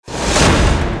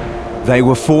They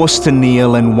were forced to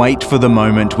kneel and wait for the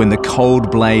moment when the cold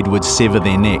blade would sever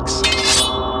their necks.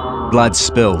 Blood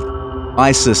spilled.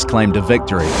 ISIS claimed a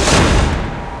victory.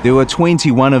 There were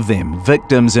 21 of them,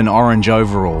 victims in orange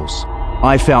overalls.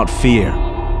 I felt fear.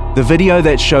 The video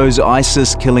that shows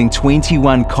ISIS killing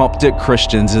 21 Coptic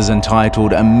Christians is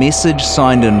entitled "A Message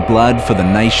Signed in Blood for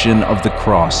the Nation of the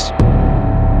Cross."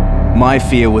 My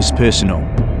fear was personal.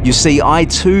 You see, I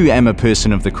too am a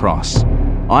person of the cross.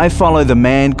 I follow the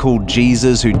man called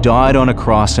Jesus who died on a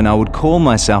cross, and I would call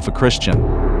myself a Christian.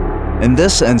 In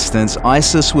this instance,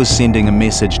 ISIS was sending a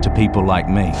message to people like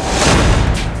me.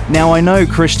 Now, I know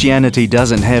Christianity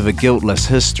doesn't have a guiltless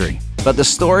history, but the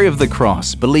story of the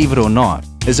cross, believe it or not,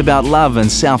 is about love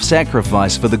and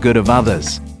self-sacrifice for the good of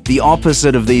others, the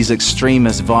opposite of these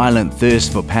extremists' violent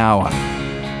thirst for power.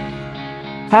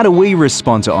 How do we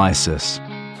respond to ISIS?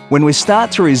 When we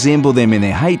start to resemble them in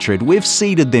their hatred, we've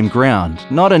ceded them ground,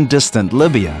 not in distant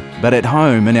Libya, but at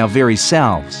home in our very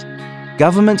selves.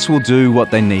 Governments will do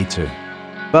what they need to.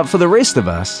 But for the rest of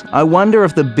us, I wonder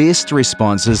if the best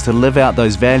response is to live out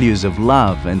those values of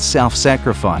love and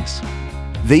self-sacrifice.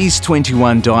 These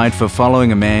 21 died for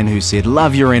following a man who said,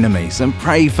 "Love your enemies and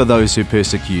pray for those who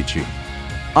persecute you."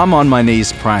 I'm on my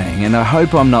knees praying, and I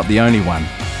hope I'm not the only one.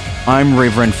 I'm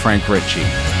Reverend Frank Ritchie.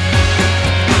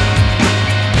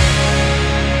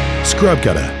 Scrub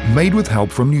Gutter, made with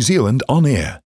help from New Zealand On Air.